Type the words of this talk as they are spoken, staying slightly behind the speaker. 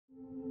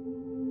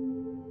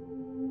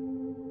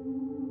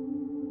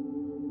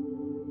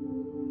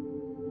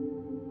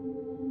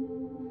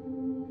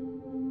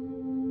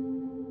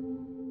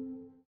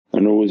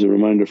always a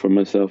reminder for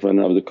myself,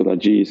 أنا عبدك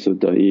العجيز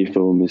والضعيف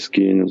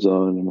والمسكين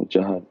وظالم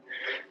وجهل.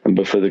 And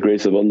but for the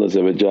grace of Allah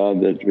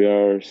that we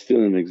are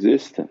still in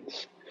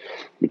existence.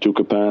 We took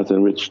a path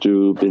in which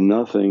to be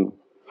nothing,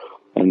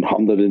 and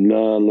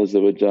alhamdulillah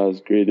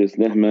Allah's greatest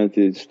ni'mat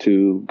is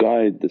to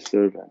guide the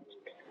servant,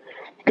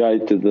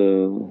 guide to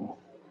the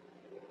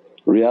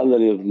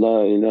reality of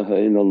La ilaha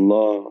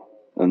illallah,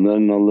 and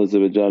then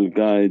Allah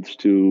guides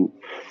to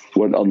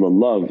what Allah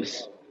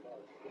loves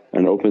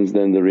and opens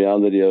then the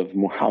reality of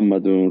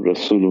Muhammadan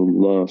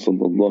Rasulullah.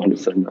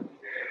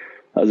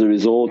 As a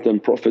result, then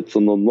Prophet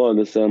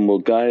will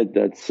guide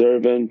that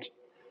servant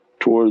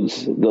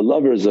towards the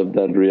lovers of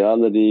that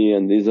reality,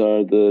 and these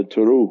are the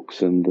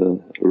tariqahs and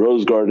the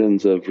rose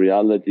gardens of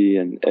reality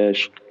and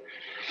ishq,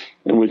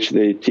 in which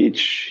they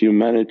teach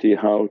humanity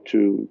how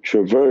to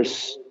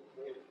traverse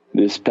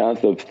this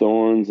path of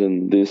thorns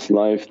and this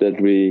life that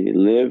we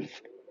live,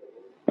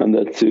 and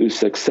that to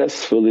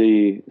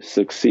successfully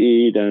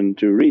succeed and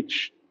to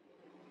reach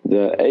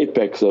the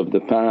apex of the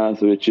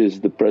path, which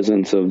is the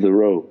presence of the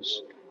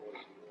rose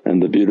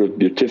and the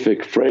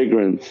beatific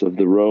fragrance of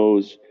the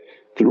rose,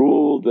 through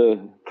all the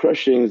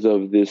crushings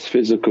of this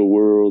physical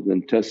world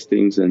and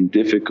testings and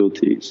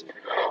difficulties,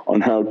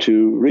 on how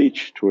to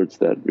reach towards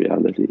that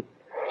reality.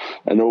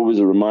 And always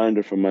a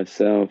reminder for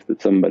myself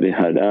that somebody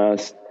had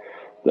asked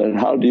that,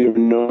 how do you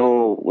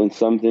know when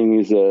something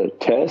is a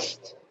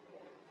test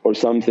or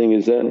something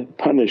is a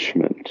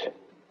punishment?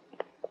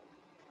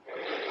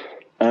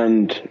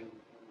 And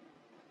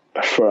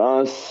for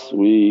us,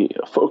 we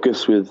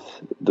focus with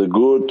the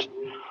good,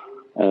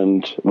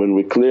 and when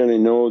we clearly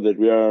know that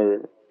we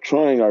are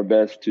trying our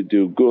best to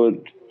do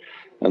good,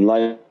 and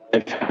life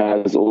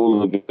has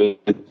all of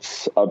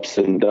its ups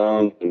and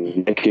downs,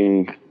 and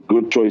making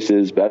good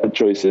choices, bad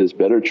choices,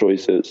 better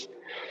choices.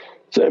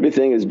 So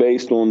everything is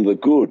based on the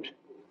good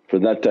for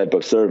that type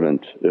of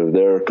servant. If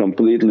they're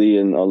completely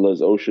in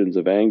Allah's oceans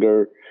of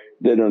anger,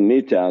 they don't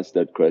need to ask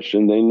that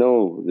question, they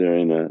know they're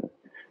in an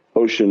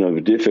ocean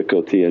of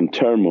difficulty and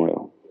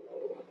turmoil.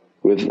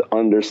 With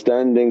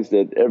understandings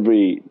that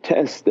every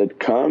test that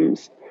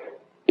comes,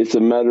 it's a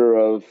matter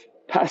of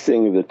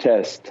passing the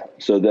test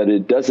so that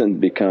it doesn't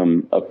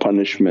become a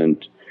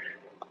punishment.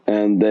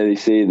 And they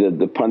say that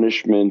the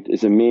punishment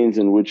is a means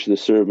in which the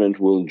servant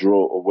will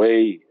draw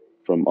away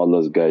from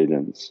Allah's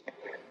guidance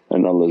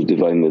and Allah's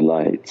Divinely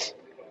lights.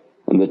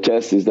 And the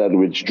test is that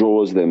which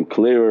draws them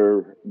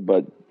clearer,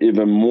 but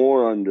even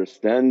more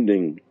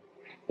understanding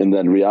in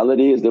that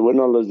reality is that when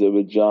Allah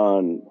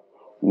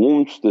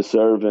wants the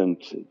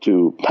servant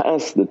to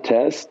pass the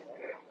test,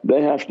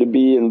 they have to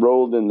be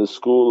enrolled in the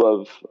school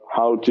of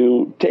how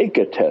to take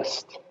a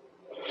test.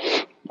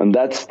 And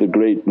that's the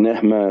great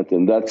ni'mat,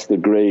 and that's the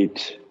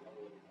great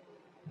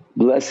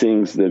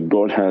blessings that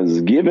God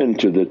has given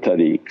to the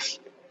tariqahs.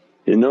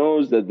 He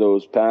knows that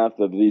those paths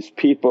of these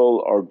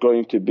people are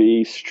going to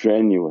be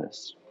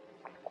strenuous,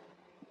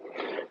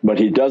 but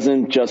He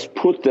doesn't just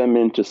put them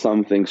into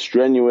something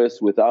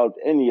strenuous without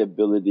any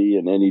ability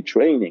and any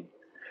training.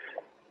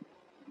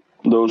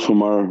 Those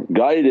whom are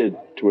guided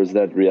towards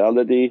that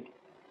reality,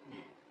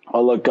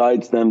 Allah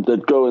guides them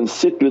that go and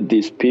sit with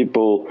these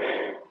people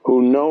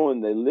who know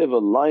and they live a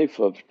life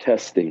of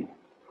testing,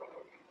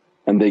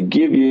 and they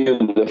give you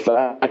the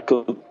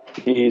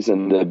faculties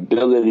and the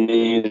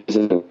abilities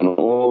and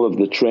all of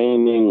the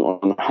training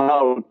on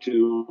how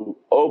to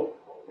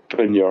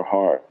open your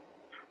heart,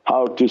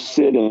 how to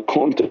sit and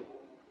contemplate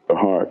your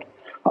heart,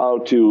 how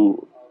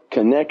to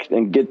connect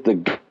and get the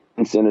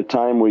guidance in a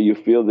time where you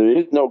feel there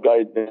is no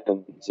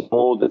guidance,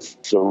 all that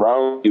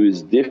surrounds you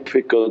is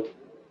difficult.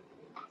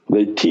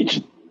 They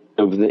teach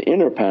of the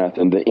inner path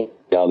and the inner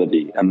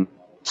reality, and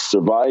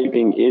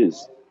surviving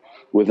is.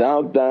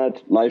 Without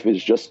that, life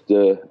is just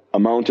the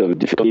amount of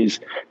difficulties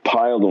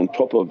piled on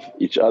top of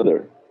each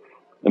other.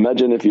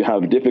 Imagine if you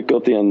have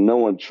difficulty and no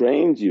one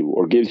trains you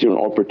or gives you an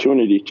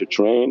opportunity to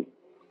train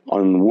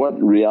on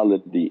what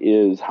reality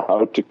is,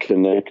 how to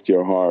connect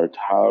your heart,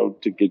 how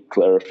to get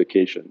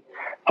clarification,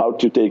 how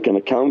to take an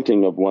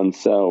accounting of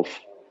oneself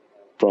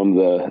from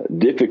the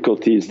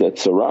difficulties that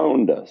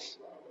surround us.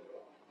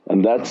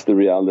 And that's the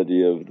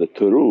reality of the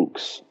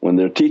turuqs, when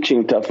they're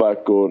teaching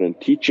tafakkur and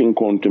teaching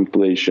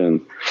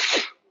contemplation,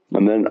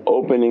 and then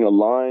opening a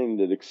line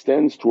that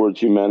extends towards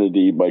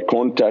humanity by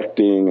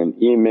contacting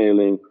and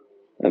emailing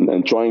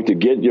and trying to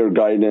get your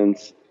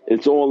guidance.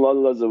 It's all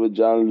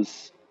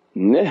Allah's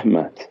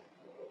ni'mat,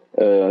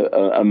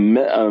 a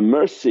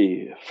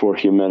mercy for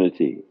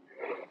humanity.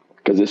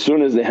 Because as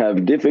soon as they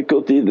have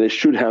difficulty, they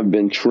should have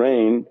been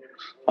trained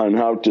on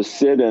how to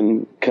sit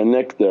and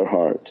connect their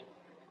heart.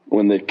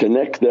 When they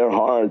connect their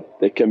heart,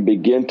 they can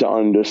begin to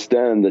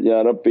understand that,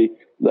 Ya Rabbi,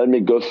 let me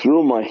go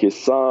through my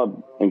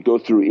hisab and go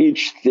through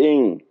each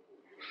thing,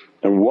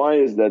 and why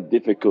is that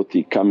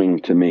difficulty coming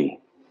to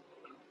me?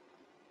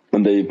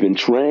 And they've been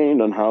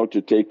trained on how to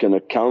take an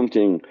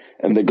accounting,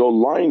 and they go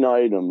line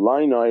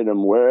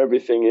item where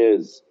everything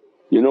is.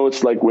 You know,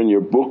 it's like when your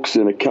books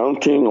in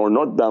accounting are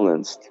not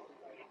balanced.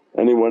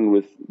 Anyone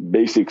with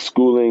basic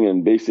schooling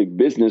and basic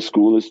business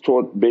school is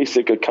taught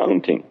basic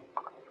accounting.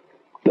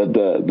 that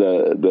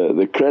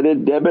the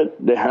credit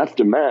debit they have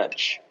to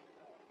match,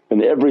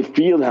 and every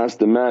field has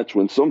to match.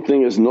 When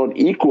something is not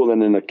equal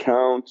in an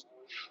account,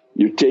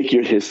 you take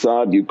your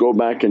hisab, you go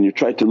back and you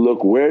try to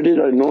look, where did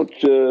I not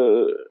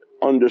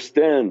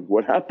understand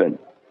what happened?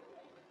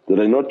 Did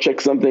I not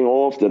check something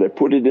off? Did I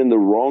put it in the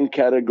wrong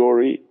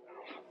category?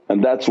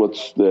 And that's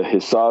what's the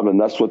hisab,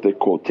 and that's what they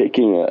call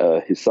taking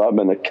a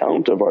hisab, an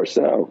account of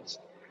ourselves.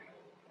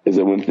 Is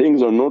that when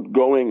things are not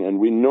going and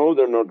we know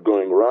they're not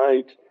going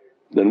right,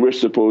 then we're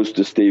supposed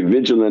to stay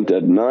vigilant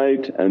at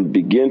night and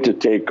begin to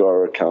take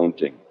our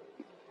accounting.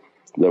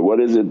 That what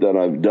is it that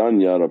I've done,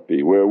 Ya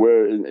Rabbi?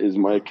 Where is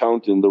my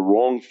account in the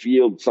wrong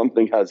field?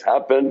 Something has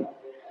happened.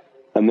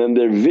 And then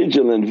they're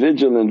vigilant,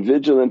 vigilant,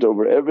 vigilant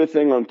over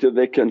everything until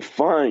they can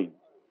find.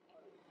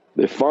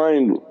 They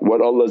find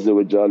what Allah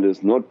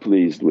is not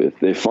pleased with,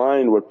 they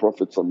find what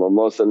Prophet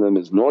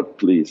is not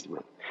pleased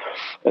with.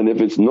 And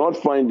if it's not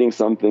finding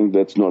something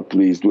that's not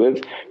pleased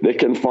with, they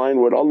can find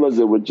what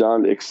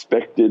Allah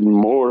expected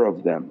more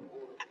of them.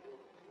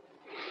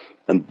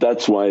 And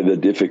that's why the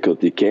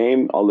difficulty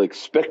came. Allah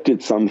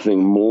expected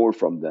something more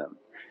from them.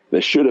 They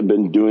should have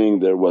been doing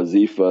their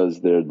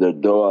wazifas, their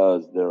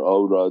du'as, their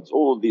awrads,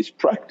 all these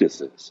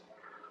practices.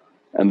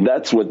 And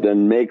that's what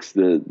then makes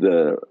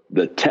the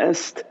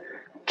test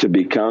to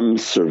become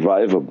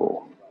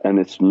survivable, and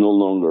it's no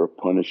longer a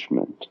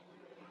punishment.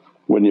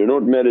 When you're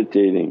not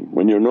meditating,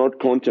 when you're not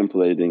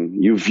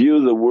contemplating, you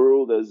view the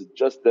world as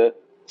just a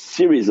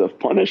series of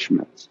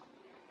punishments.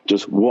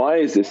 Just why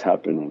is this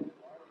happening?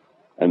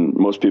 And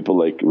most people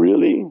like,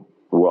 really?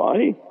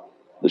 Why?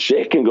 The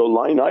shaykh can go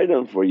line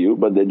item for you,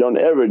 but they don't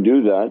ever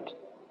do that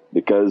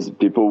because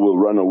people will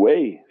run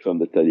away from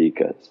the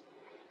tariqahs.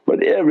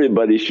 But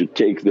everybody should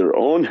take their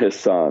own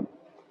hisab,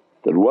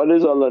 that what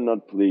is Allah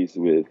not pleased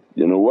with?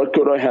 What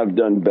could I have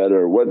done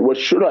better? What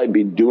should I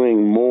be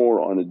doing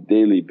more on a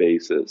daily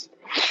basis?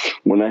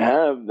 When I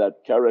have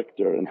that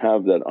character and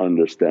have that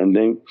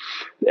understanding,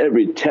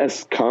 every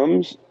test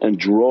comes and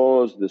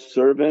draws the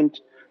servant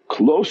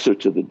closer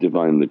to the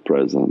Divinely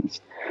Presence,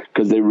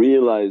 because they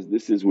realize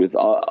this is with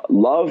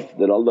love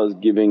that Allah is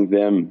giving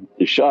them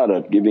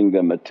isharat, giving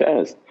them a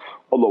test.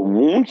 Allah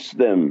wants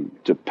them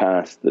to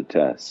pass the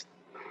test.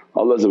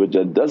 Allah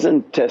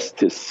doesn't test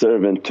His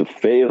servant to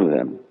fail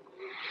them,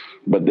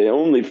 but they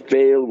only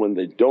fail when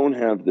they don't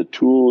have the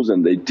tools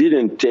and they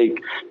didn't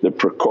take the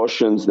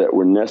precautions that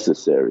were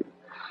necessary.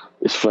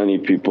 It's funny,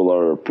 people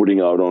are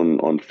putting out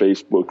on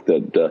Facebook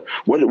that,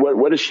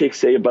 what does shaykh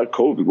say about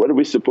COVID? What are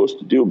we supposed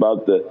to do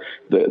about the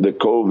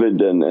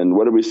COVID, and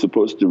what are we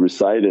supposed to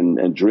recite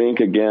and drink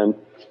again?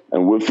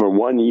 And for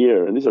 1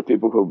 year, and these are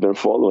people who have been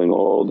following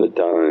all the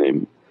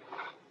time,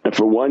 and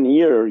for 1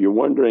 year you're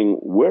wondering,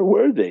 where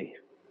were they?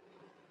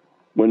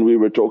 When we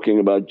were talking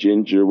about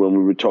ginger, when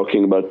we were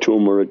talking about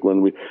turmeric,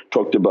 when we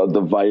talked about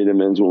the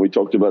vitamins, when we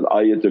talked about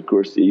ayatul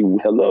kursi,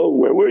 hello,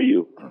 where were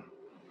you?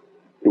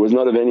 It was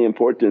not of any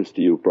importance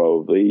to you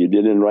probably, you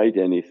didn't write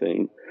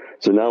anything.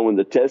 So now when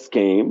the test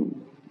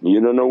came, you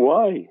don't know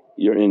why,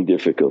 you're in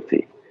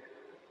difficulty.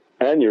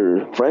 And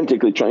you're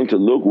frantically trying to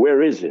look,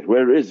 where is it,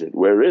 where is it,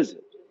 where is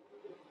it?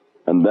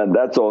 And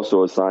that's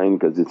also a sign,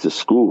 because it's a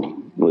school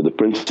where the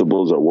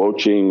principals are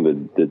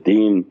watching, the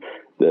deen,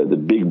 the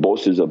big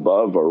bosses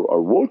above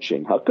are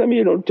watching. How come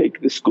you don't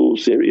take the school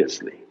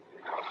seriously?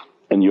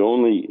 And you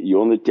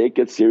only take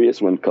it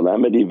serious when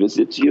calamity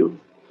visits you?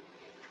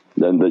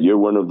 Then that you're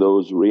one of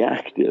those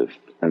reactive.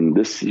 And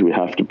this we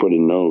have to put a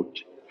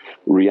note.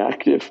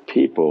 Reactive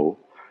people,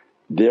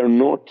 they're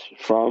not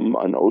from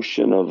an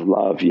ocean of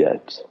love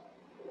yet.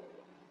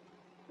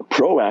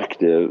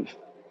 Proactive,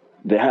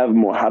 they have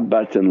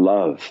muhabbat and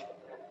love,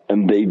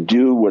 and they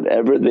do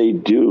whatever they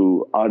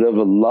do out of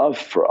a love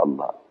for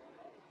Allah.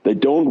 They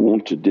don't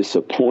want to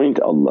disappoint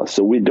Allah.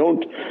 So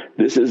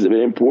this is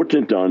very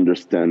important to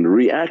understand.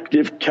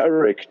 Reactive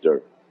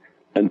character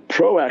and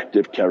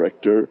proactive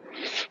character,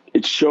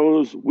 it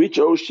shows which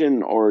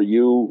ocean are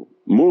you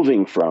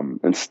moving from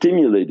and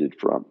stimulated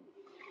from.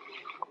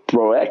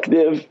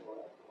 Proactive,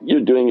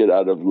 you're doing it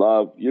out of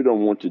love, you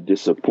don't want to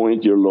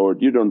disappoint your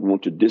Lord, you don't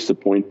want to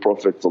disappoint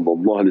Prophet,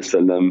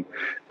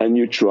 and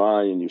you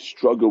try and you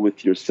struggle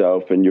with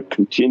yourself and you're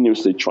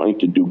continuously trying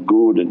to do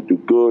good and do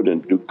good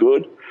and do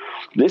good.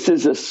 This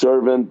is a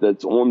servant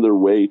that's on their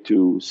way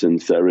to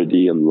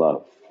sincerity and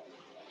love.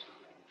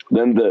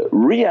 Then the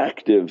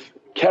reactive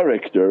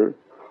character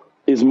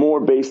is more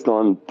based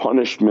on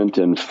punishment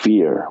and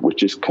fear,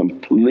 which is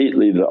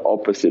completely the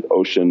opposite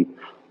ocean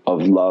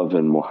of love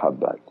and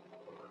muhabbat.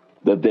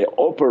 That they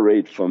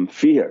operate from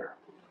fear,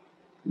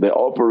 they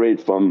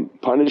operate from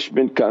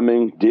punishment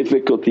coming,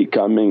 difficulty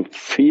coming,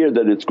 fear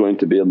that it's going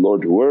to be a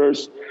lot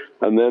worse,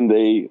 and then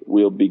they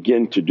will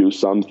begin to do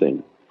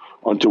something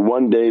until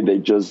one day they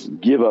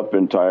just give up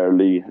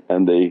entirely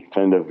and they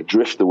kind of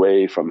drift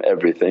away from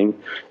everything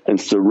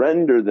and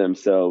surrender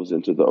themselves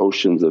into the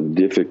oceans of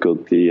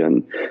difficulty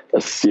and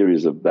a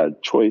series of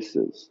bad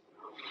choices.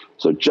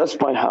 So just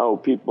by how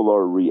people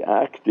are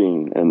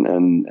reacting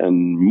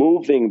and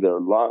moving their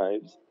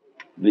lives,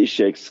 these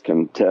shaykhs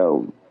can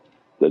tell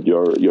that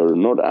you're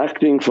not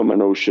acting from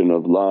an ocean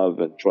of love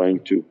and trying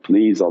to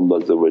please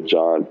Allah,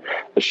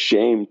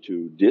 ashamed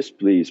to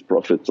displease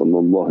Prophet.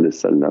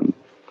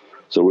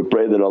 So we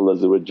pray that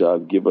Allah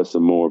give us a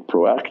more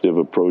proactive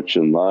approach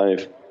in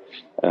life,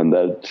 and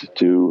that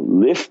to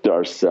lift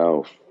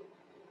ourselves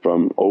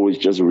from always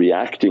just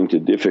reacting to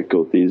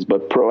difficulties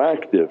but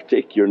proactive.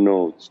 Take your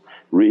notes,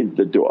 read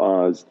the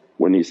du'as.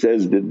 When he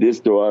says that this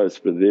du'a is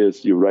for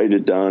this, you write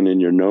it down in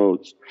your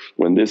notes.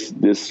 When this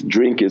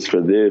drink is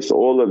for this,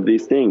 all of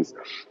these things.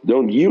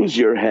 Don't use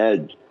your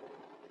head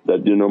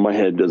that, my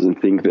head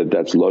doesn't think that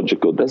that's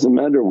logical. Doesn't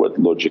matter what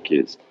logic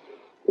is.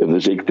 If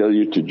the shaykh tell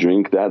you to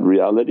drink that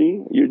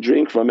reality, you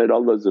drink from it.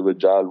 Allah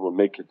will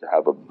make it to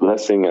have a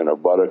blessing and a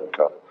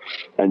barakah,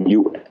 and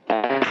you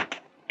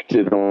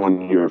acted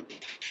on your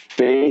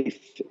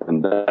faith,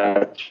 and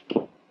that's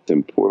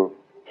important.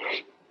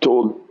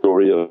 Told the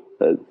story of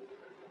a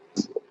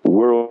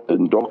world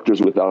and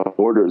doctors without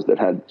borders that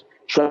had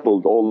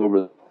traveled all over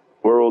the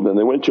world, and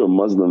they went to a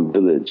Muslim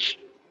village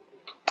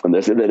and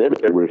they said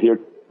that we're here,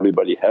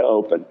 everybody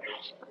help, and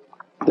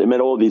they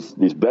met all these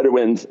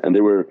Bedouins, and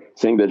they were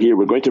saying that, here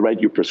we're going to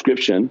write you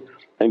prescription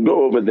and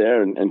go over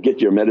there and get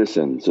your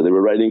medicine. So they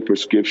were writing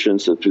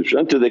prescriptions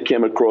until they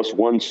came across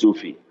one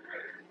Sufi,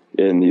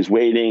 and he's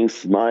waiting,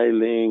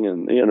 smiling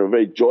and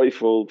very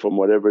joyful from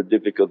whatever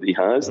difficulty he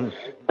has.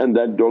 And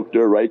that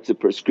doctor writes a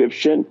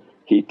prescription,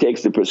 he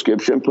takes the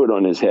prescription, put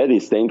on his head,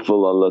 he's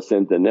thankful Allah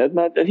sent the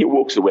ni'mat, and he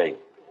walks away.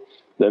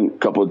 Then a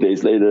couple of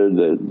days later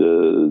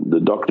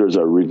the doctors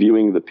are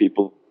reviewing the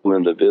people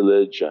in the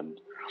village, and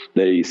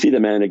they see the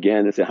man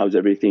again and say, how's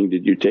everything,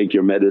 did you take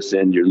your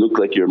medicine, you look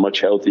like you're much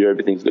healthier,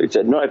 everything's good. He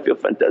said, no, I feel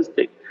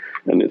fantastic.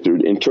 And through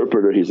the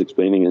interpreter he's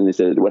explaining, and he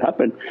said, what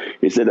happened?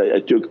 He said, I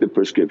took the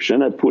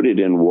prescription, I put it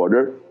in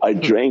water, I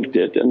drank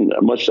it, and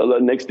mashallah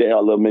next day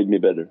Allah made me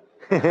better.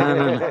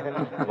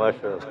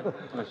 MashaAllah.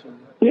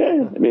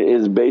 Yeah,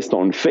 it's based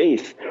on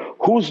faith.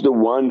 Who's the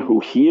one who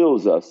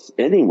heals us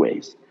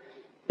anyways?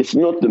 It's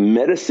not the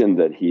medicine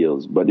that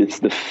heals, but it's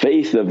the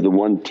faith of the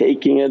one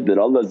taking it, that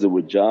Allah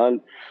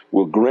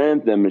will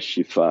grant them a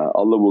shifa,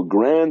 Allah will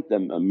grant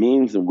them a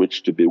means in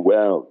which to be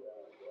well.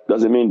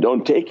 Doesn't mean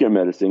don't take your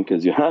medicine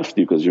because you have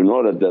to, because you're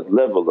not at that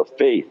level of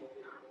faith.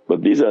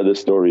 But these are the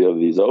story of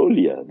these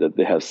awliya, that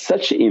they have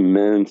such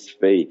immense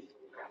faith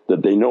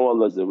that they know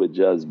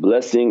Allah's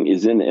blessing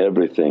is in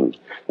everything,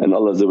 and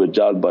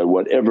Allah by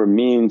whatever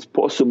means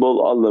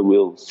possible Allah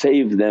will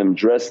save them,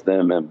 dress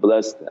them and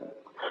bless them.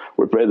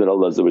 We pray that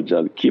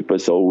Allah keep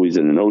us always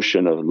in an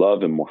ocean of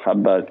love and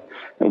muhabbat,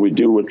 and we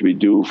do what we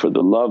do for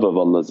the love of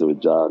Allah,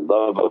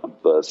 love of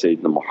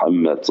Sayyidina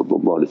Muhammad,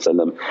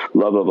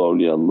 love of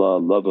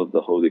awliyaullah, love of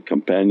the holy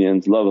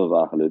companions, love of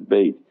Ahlul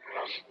Bayt.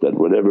 That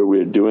whatever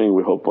we're doing,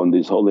 we hope on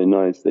these holy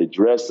nights they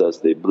dress us,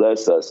 they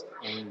bless us,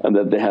 and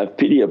that they have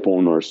pity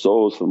upon our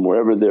souls from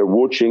wherever they're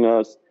watching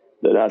us.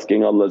 They're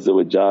asking Allah and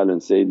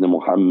Sayyidina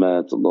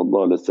Muhammad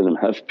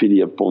have pity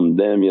upon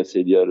them, Ya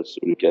Sayyidi Ya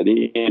Rasul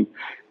Kareem.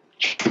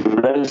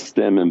 Dress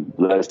them and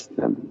bless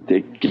them,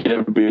 take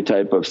every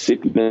type of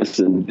sickness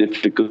and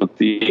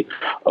difficulty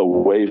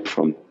away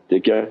from them.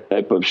 Take every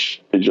type of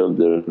shortage of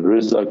the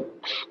rizq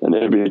and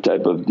every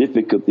type of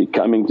difficulty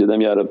coming to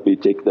them, Ya Rabbi,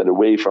 take that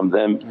away from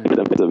them. The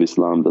lights of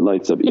Islam, the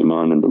lights of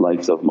Iman and the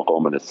lights of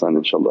Maqam al-Ihsan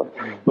inshaAllah.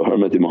 Bi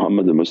hurmati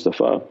Muhammad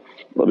al-Mustafa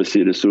wa bi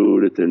siri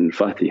Surat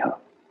al-Fatiha.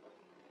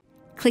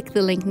 Click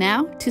the link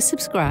now to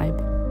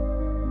subscribe.